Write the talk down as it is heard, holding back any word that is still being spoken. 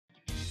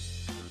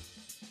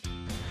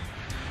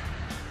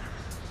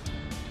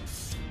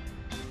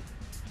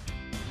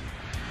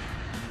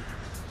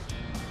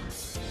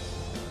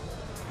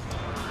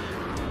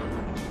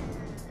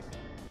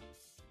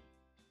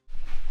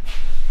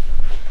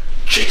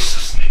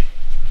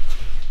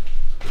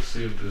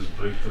receive this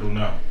breakthrough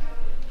now.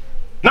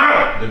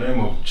 Now! In the name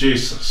of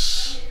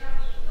Jesus.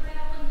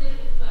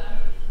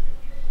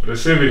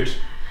 Receive it.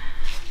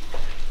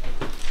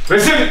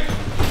 Receive it!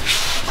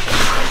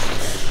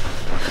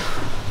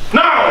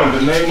 Now! In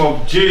the name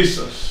of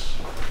Jesus.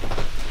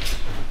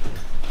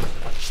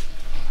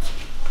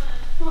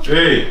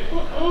 Hey.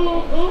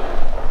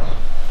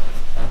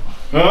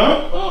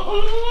 Huh?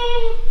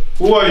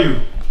 Who are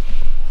you?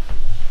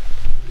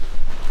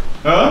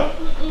 Huh?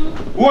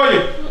 Who are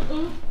you?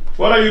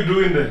 What are you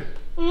doing there?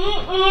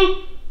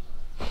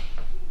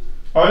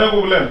 Are you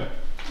problem?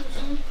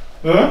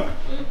 Huh?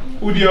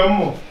 Who do you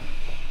have?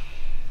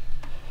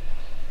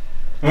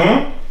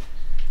 Huh?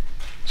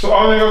 So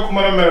how are you going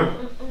to marry?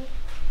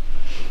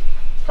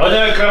 How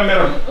are you going to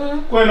marry?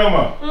 Where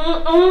mama?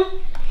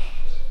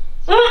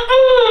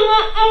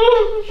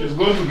 She's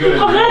going to get a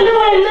job.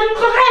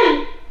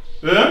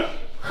 Huh?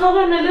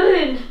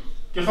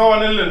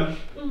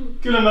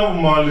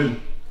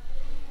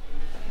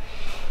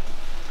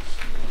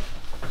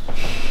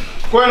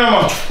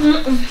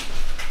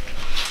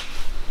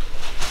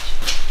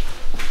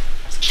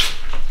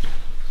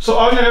 So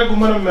how are you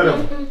going to marry?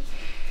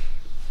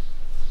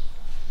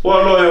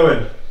 What lawyer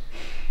when?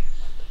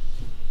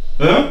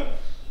 Huh?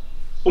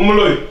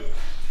 Umuloy.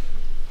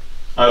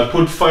 I'll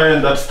put fire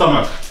in that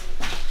stomach.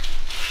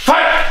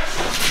 Fire!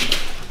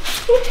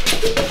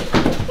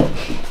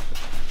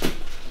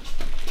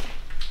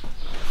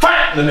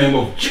 Fire! In the name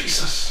of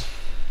Jesus.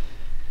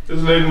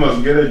 This lady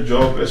must get a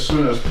job as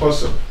soon as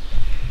possible.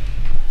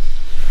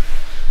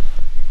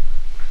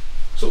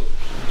 So.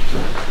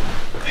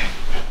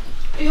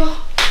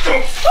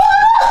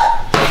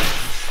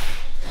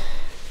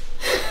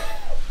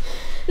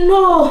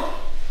 No.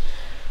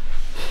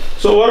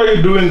 So what are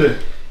you doing there?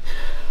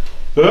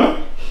 Huh?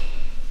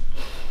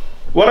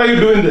 What are you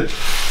doing there?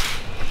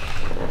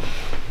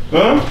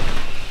 Huh?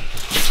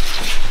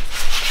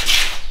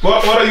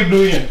 What are you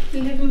doing here?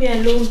 Leave me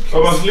alone. I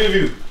must leave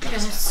you.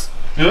 Yes.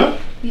 Yeah?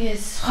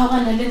 Yes. Who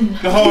are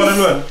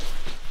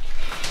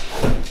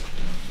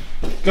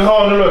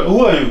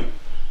you?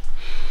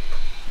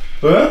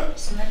 Huh?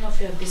 It's none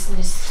of your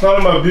business. It's none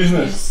of my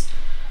business. Yes.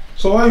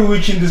 So why are you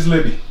witching this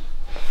lady?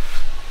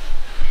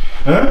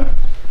 Huh?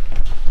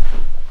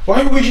 Why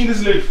are you witching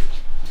this lady?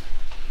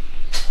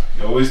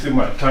 You're wasting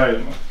my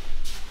time, man.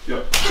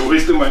 You're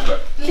wasting my time.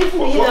 Leave me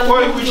Why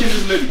are you witching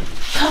this lady?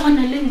 Come on,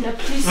 Linda,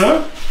 please.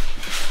 Huh?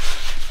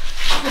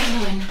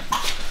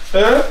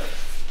 Huh?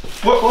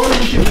 Why are you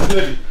witching this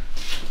lady?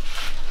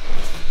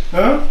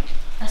 Huh?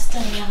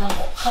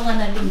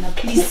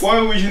 Please. Why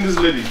are you witching this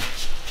lady?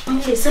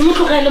 Okay, so I'm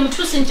going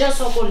to just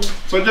Sokol.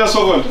 So just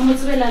Sokol.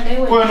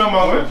 Why not,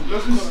 Mama?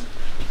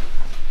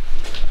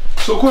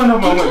 So why not,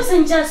 Mama?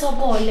 Just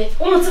Sokol.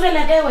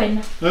 Umutsibela kae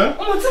wena? Huh?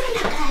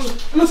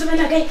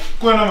 Umutsibela kae?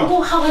 Why not,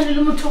 Go how le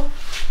motho.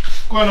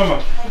 Why not,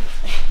 Mama?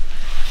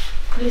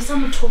 Le sa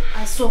motho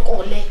a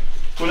Sokole.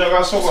 Why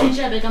not Sokol?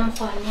 Njabe ka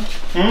mkhwana.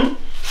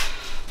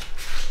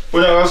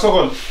 Why not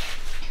Sokol?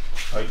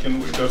 I can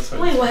wait outside.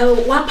 Wait,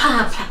 wa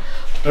papa.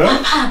 Wa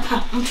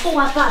papa, motho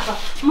wa papa.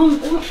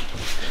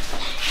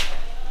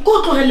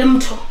 Go tlogele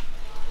motho.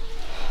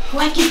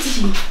 Wa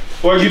kitini.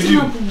 Wa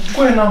kitini.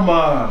 Kwena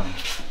ma.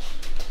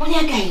 Onya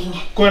kaeng?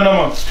 Kwena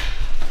ma.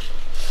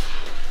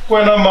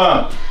 Kwena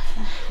ma.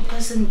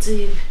 Ka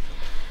sentse.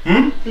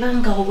 La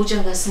nka go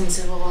botsa ka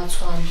sentse ba wa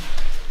tshwana.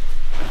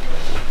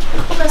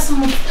 O ka se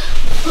mo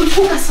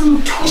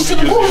thuse.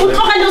 Go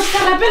tlogele o ska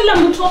rapella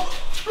motho.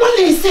 Mo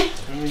lese.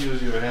 Let me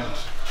use your hand.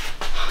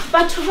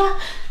 Batho ba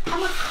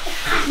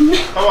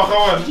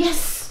Kawan.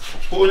 Yes.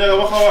 Go nya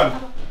ba kawan.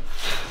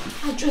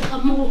 Ajwe ka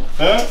mo.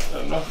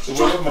 No, so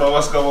what am I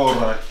was ka ba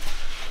right.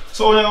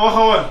 So nya ba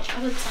kawan. A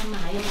ba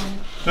tsamaya man.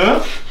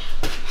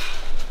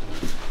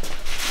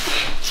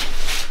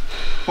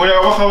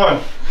 Oya ba kawan.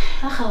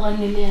 Ha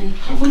gawane le yena.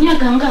 O nya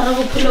ka nka ra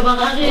bophelo ba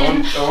ga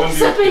rena.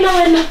 Sepela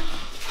wena.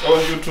 I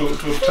want you to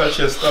touch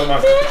your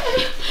stomach.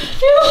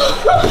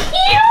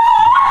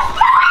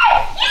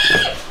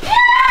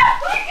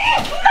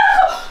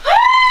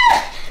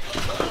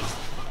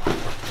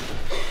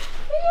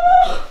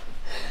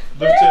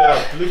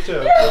 Lift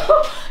her up.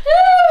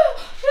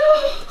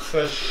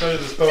 Touch the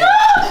stomach.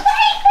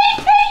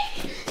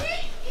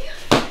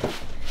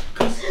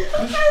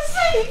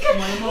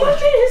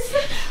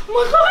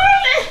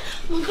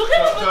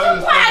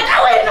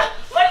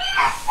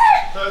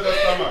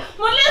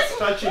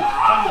 Touch the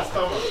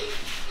stomach.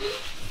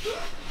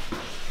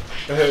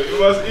 You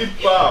must eat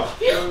pap.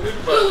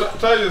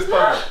 Touch the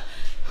stomach.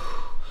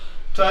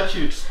 Touch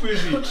it,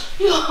 squeeze it.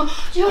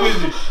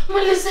 Squeeze it.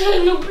 Melissa,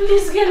 no,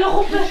 please get a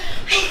hope.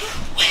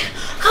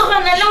 Come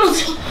on,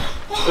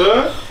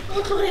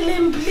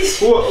 please.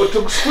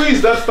 To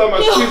squeeze that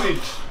stomach, squeeze it.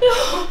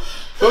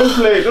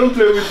 Don't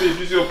play with it,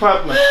 with your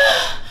partner.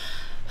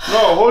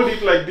 No, hold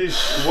it like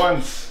this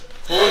once.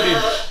 Hold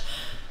it.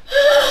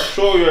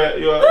 Show you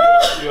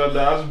are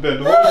the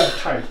husband. Hold it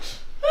tight.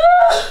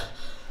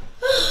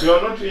 You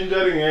are not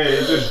injuring her,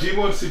 it's a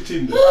demon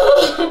sitting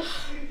there.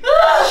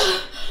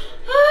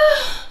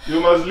 You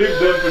must leave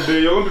them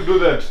today. You're going to do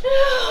that.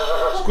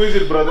 Squeeze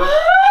it, brother.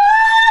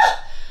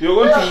 You're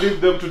going to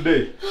leave them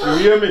today. You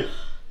hear me?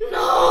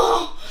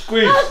 No.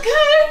 Squeeze. I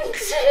can't.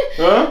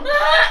 Huh?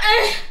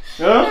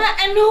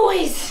 Huh? No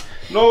ways.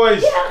 No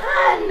ways.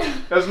 Run.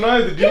 As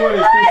long as the demon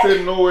is still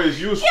saying no ways,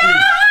 you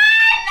squeeze.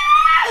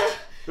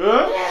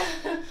 Huh?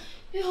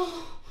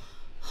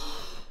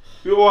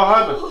 You are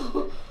harder.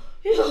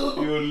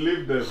 You will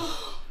leave them.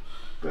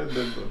 Stand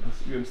there,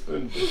 brothers. You can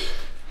stand there.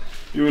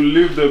 You will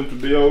leave them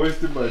today. You are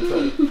wasting my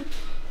time.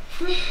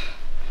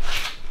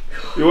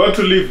 You want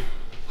to leave?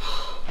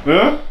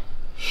 Huh?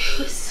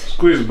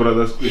 Squeeze,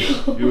 brother, squeeze.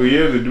 You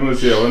hear the demon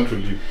say, I want to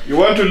leave. You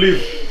want to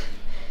leave?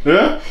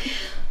 Huh?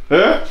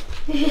 Huh?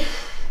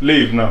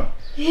 Leave now.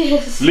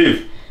 Yes.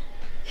 Leave.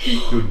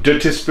 You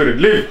dirty spirit.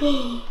 Leave.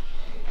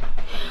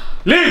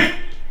 Leave.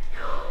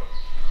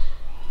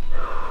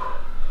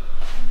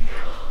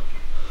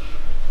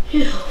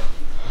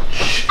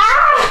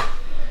 Ah!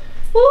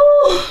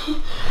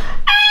 Ooh!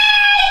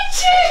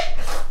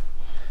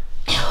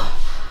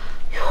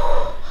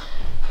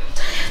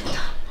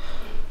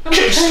 I'm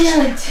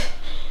tired.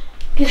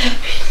 Get up.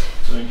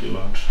 Thank you,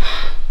 Lord,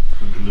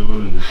 for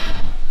delivering this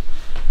woman.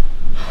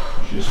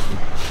 Jesus.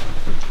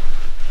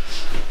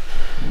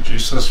 In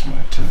Jesus'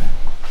 mighty name.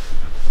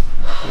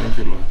 Thank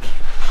you, Lord,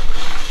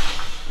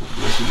 for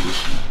blessing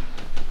this man.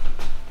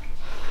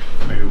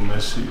 May your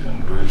mercy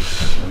and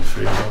grace and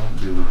favor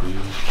be with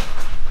you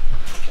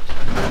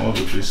in all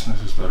the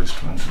businesses that he's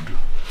trying to do.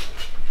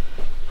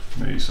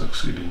 May he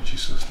succeed in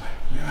Jesus' name.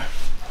 Yeah.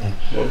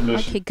 God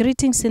bless you. Okay,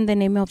 greetings in the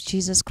name of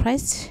Jesus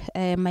Christ.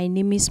 My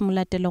name is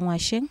Mulatelo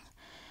Ngwasheng.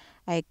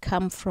 I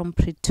come from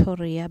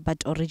Pretoria,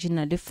 but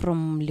originally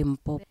from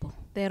Limpopo.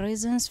 The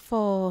reasons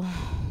for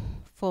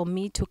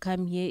me to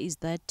come here is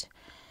that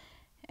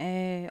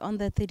on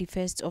the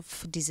 31st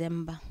of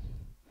December,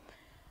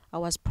 I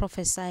was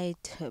prophesied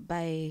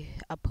by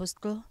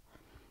Apostle.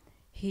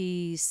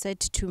 He said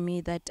to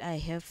me that I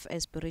have a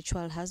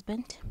spiritual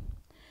husband.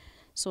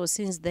 So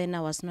since then, I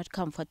was not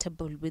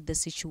comfortable with the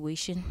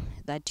situation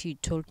that he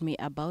told me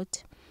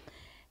about.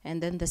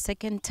 And then the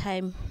second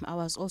time, I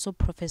was also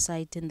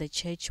prophesied in the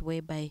church,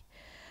 whereby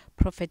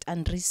Prophet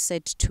Andres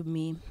said to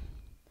me,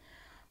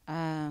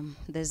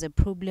 there's a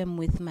problem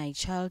with my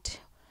child.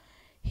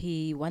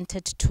 He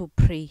wanted to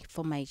pray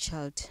for my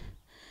child.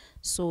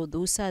 So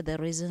those are the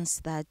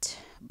reasons that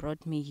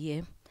brought me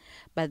here.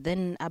 But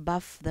then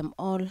above them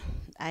all,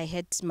 I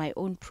had my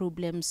own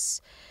problems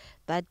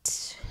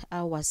that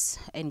I was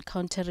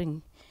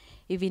encountering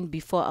even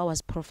before I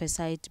was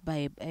prophesied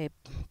by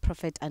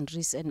Prophet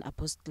Andres and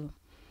Apostle.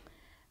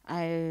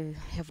 I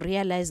have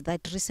realized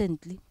that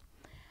recently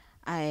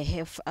I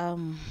have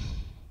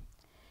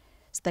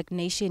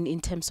stagnation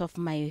in terms of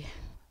my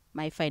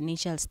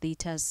financial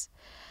status.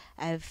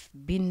 I've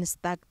been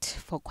stuck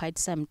for quite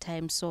some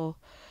time, so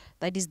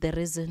that is the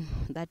reason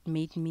that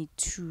made me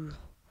to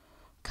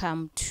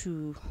come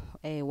to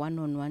a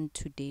one-on-one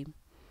today.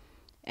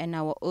 And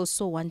I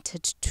also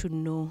wanted to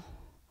know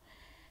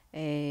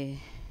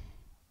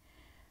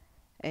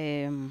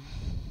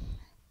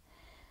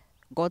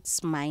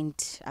God's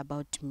mind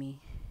about me.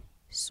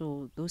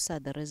 So those are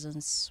the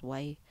reasons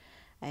why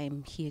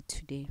I'm here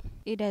today.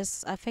 It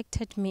has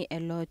affected me a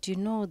lot. You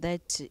know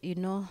that,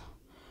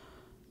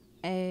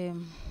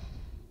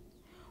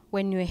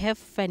 when you have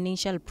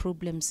financial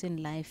problems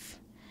in life,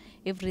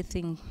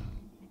 everything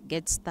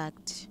gets stuck.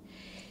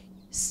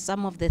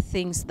 Some of the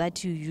things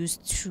that you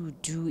used to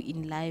do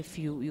in life,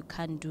 you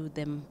can't do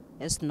them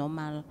as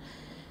normal.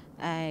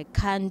 I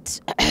can't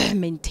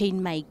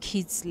maintain my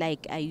kids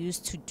like I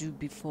used to do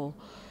before.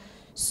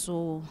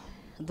 So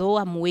though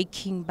I'm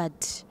working,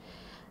 but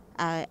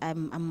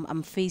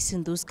I'm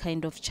facing those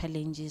kind of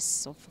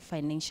challenges of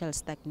financial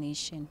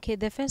stagnation. Okay,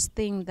 the first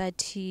thing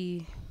that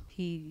he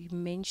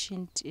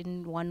mentioned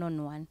in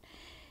one-on-one,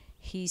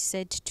 he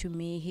said to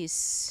me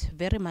he's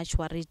very much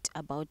worried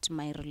about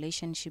my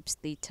relationship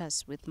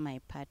status with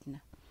my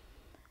partner.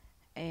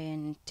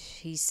 And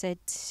he said,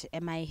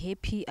 am I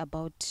happy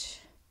about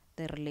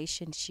the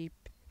relationship?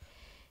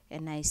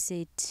 And I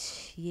said,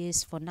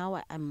 yes, for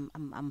now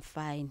I'm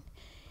fine.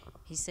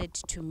 He said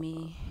to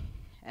me,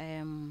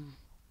 I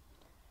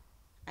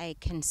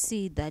can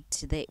see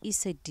that there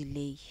is a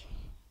delay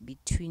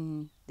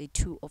between the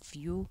two of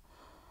you.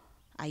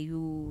 Are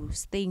you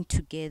staying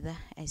together?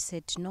 I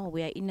said, no,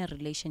 we are in a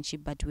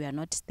relationship, but we are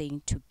not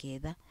staying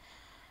together.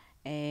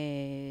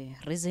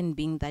 Reason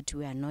being that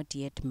we are not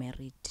yet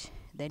married.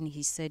 Then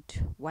he said,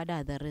 what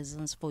are the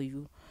reasons for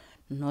you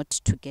not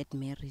to get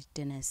married?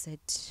 And I said,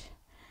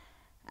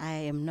 I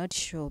am not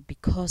sure,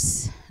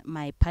 because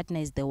my partner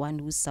is the one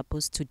who's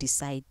supposed to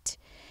decide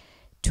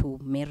to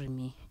marry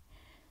me.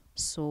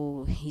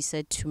 So he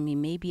said to me,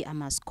 maybe I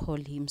must call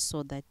him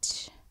so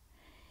that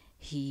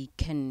he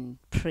can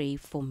pray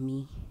for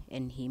me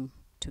and him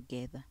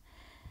together.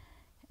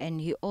 And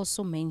he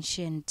also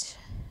mentioned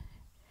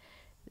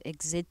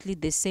exactly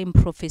the same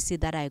prophecy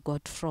that I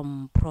got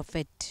from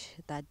Prophet,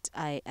 that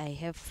I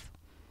have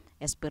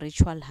a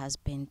spiritual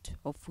husband,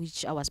 of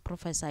which I was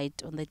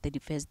prophesied on the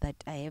 31st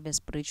that I have a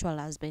spiritual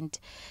husband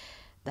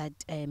that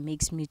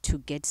makes me to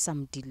get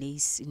some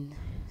delays in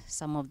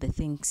some of the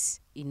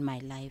things in my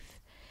life.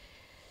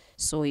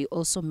 So he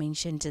also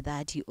mentioned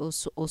that. He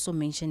also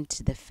mentioned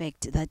the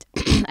fact that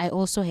I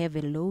also have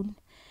a loan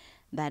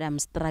that I'm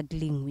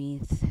struggling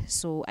with.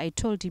 So I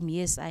told him,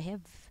 yes, I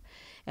have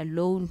a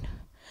loan,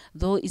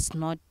 though it's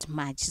not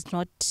much. It's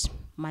not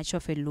much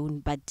of a loan,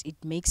 but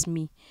it makes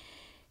me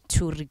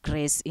to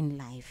regress in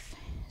life.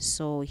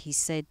 So he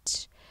said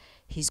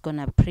he's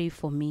gonna pray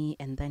for me,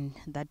 and then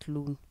that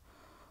loan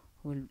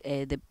will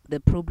the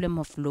problem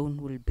of loan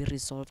will be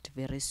resolved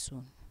very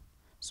soon.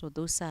 So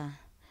those are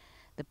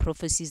the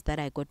prophecies that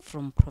I got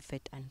from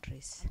Prophet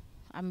Andres.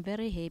 I'm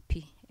very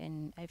happy,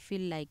 and I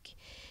feel like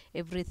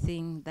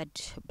everything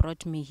that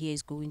brought me here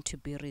is going to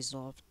be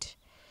resolved.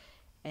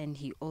 And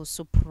he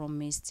also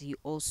promised, he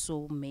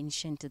also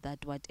mentioned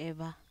that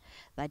whatever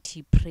that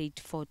he prayed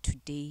for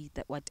today,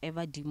 that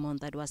whatever demon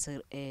that was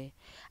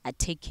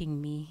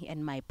attacking me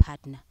and my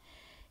partner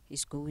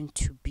is going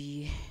to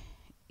be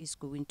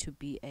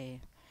a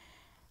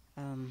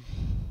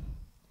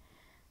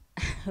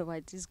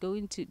what is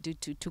going to do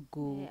to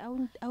go.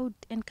 I would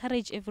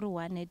encourage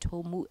everyone at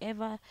home,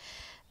 whoever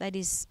that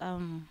is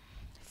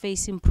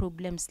facing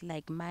problems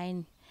like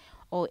mine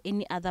or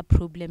any other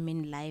problem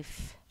in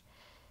life,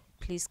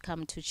 please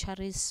come to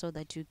Charis so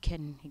that you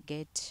can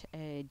get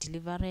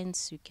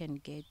deliverance, you can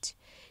get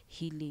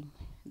healing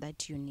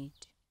that you need.